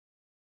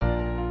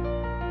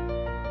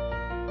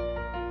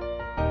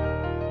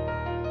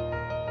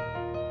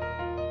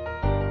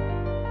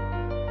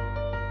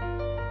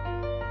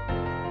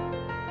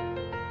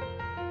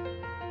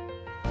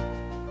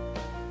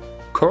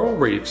Coral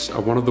reefs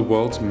are one of the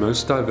world's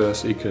most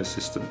diverse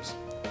ecosystems,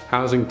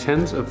 housing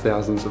tens of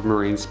thousands of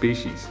marine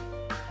species.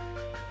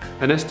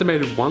 An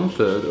estimated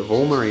 1/3 of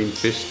all marine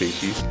fish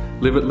species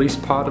live at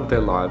least part of their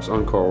lives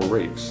on coral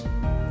reefs.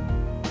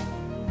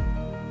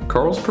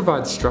 Corals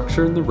provide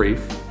structure in the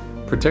reef,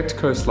 protect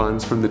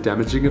coastlines from the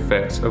damaging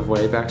effects of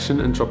wave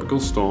action and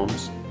tropical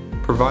storms,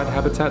 provide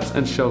habitats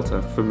and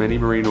shelter for many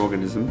marine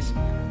organisms,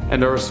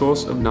 and are a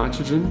source of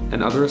nitrogen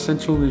and other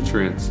essential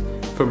nutrients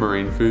for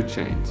marine food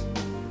chains.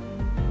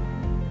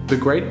 The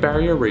Great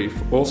Barrier Reef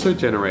also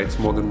generates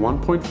more than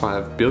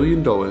 $1.5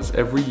 billion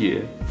every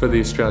year for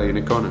the Australian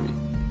economy,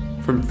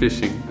 from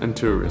fishing and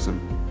tourism.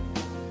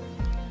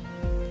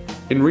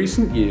 In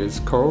recent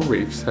years, coral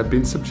reefs have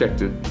been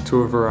subjected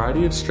to a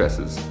variety of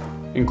stresses,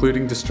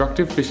 including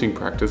destructive fishing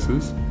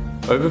practices,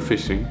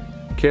 overfishing,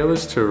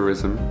 careless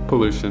tourism,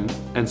 pollution,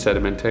 and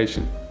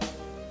sedimentation.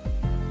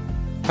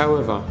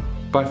 However,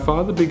 by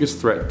far the biggest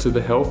threat to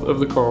the health of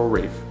the coral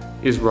reef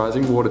is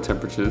rising water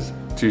temperatures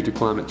due to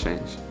climate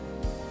change.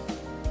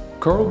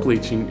 Coral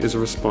bleaching is a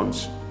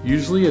response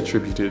usually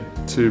attributed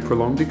to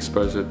prolonged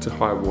exposure to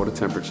high water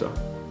temperature.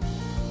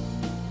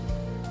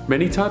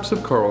 Many types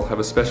of coral have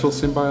a special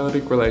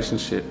symbiotic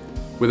relationship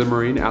with a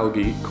marine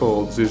algae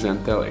called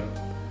zooxanthellae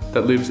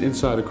that lives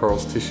inside a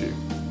coral's tissue.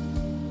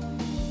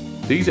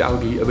 These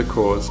algae are the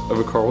cause of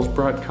a coral's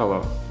bright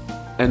colour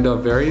and are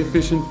very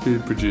efficient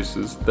food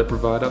producers that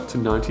provide up to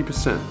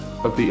 90%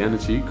 of the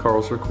energy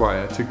corals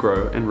require to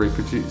grow and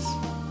reproduce.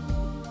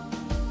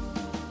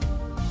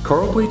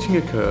 Coral bleaching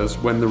occurs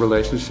when the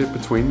relationship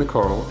between the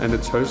coral and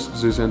its host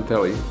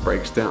zooxanthellae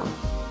breaks down.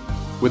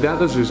 Without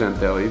the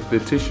zooxanthellae, the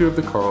tissue of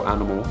the coral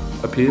animal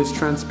appears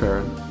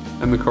transparent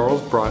and the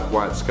coral's bright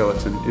white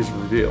skeleton is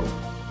revealed.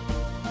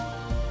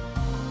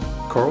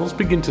 Corals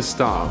begin to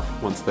starve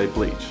once they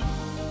bleach.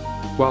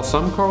 While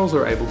some corals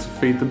are able to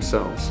feed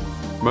themselves,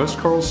 most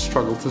corals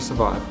struggle to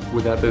survive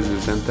without their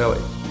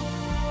zooxanthellae.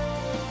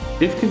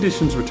 If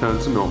conditions return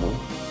to normal,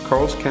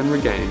 corals can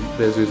regain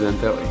their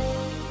zooxanthellae,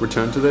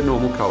 return to their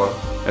normal colour,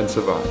 and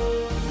survive.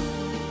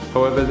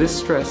 However, this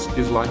stress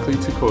is likely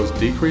to cause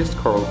decreased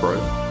coral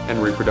growth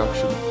and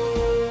reproduction,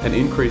 and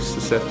increased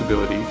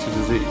susceptibility to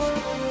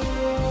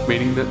disease,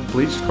 meaning that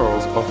bleached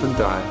corals often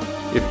die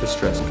if the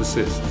stress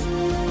persists.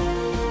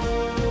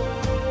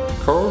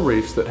 Coral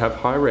reefs that have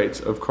high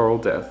rates of coral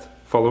death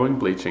following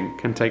bleaching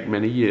can take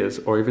many years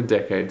or even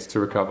decades to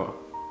recover.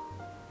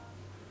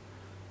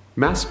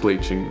 Mass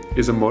bleaching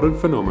is a modern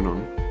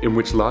phenomenon in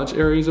which large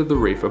areas of the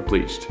reef are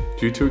bleached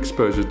due to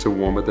exposure to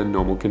warmer than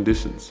normal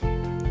conditions.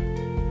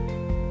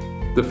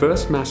 The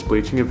first mass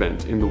bleaching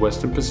event in the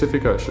Western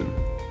Pacific Ocean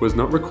was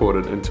not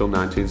recorded until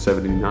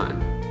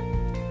 1979.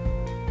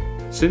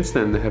 Since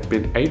then, there have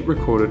been 8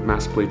 recorded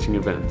mass bleaching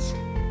events,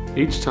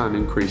 each time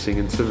increasing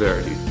in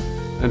severity,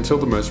 until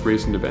the most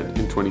recent event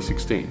in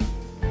 2016,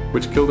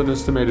 which killed an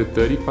estimated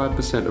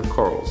 35% of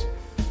corals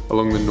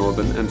along the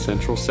northern and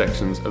central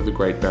sections of the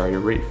Great Barrier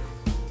Reef.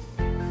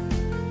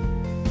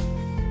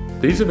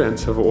 These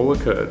events have all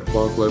occurred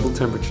while global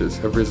temperatures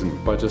have risen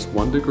by just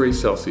 1 degree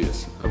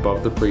Celsius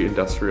above the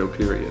pre-industrial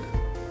period.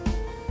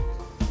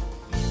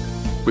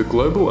 With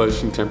global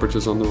ocean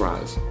temperatures on the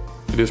rise,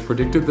 it is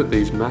predicted that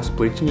these mass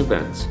bleaching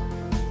events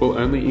will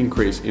only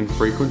increase in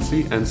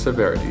frequency and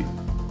severity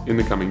in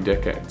the coming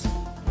decades.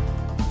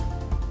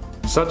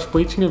 Such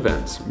bleaching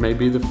events may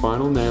be the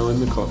final nail in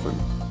the coffin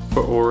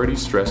for already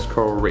stressed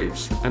coral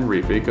reefs and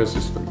reef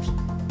ecosystems.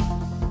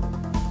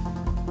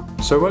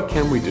 So what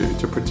can we do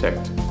to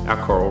protect our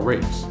coral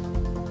reefs?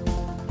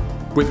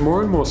 With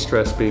more and more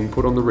stress being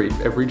put on the reef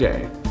every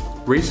day,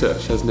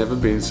 research has never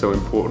been so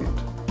important.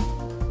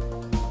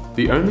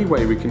 The only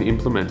way we can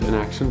implement an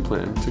action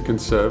plan to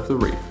conserve the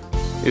reef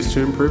is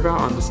to improve our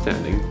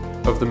understanding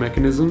of the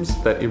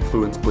mechanisms that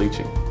influence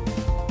bleaching.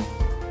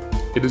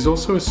 It is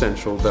also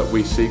essential that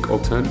we seek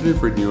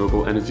alternative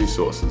renewable energy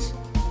sources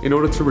in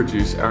order to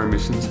reduce our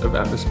emissions of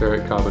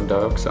atmospheric carbon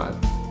dioxide,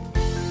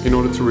 in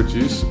order to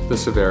reduce the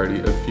severity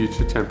of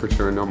future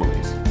temperature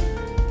anomalies.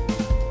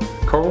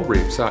 Coral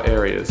reefs are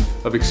areas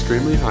of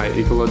extremely high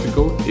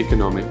ecological,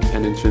 economic,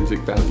 and intrinsic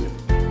value.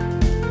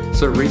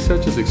 So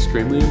research is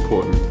extremely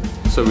important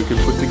so we can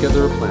put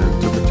together a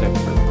plan to protect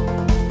them.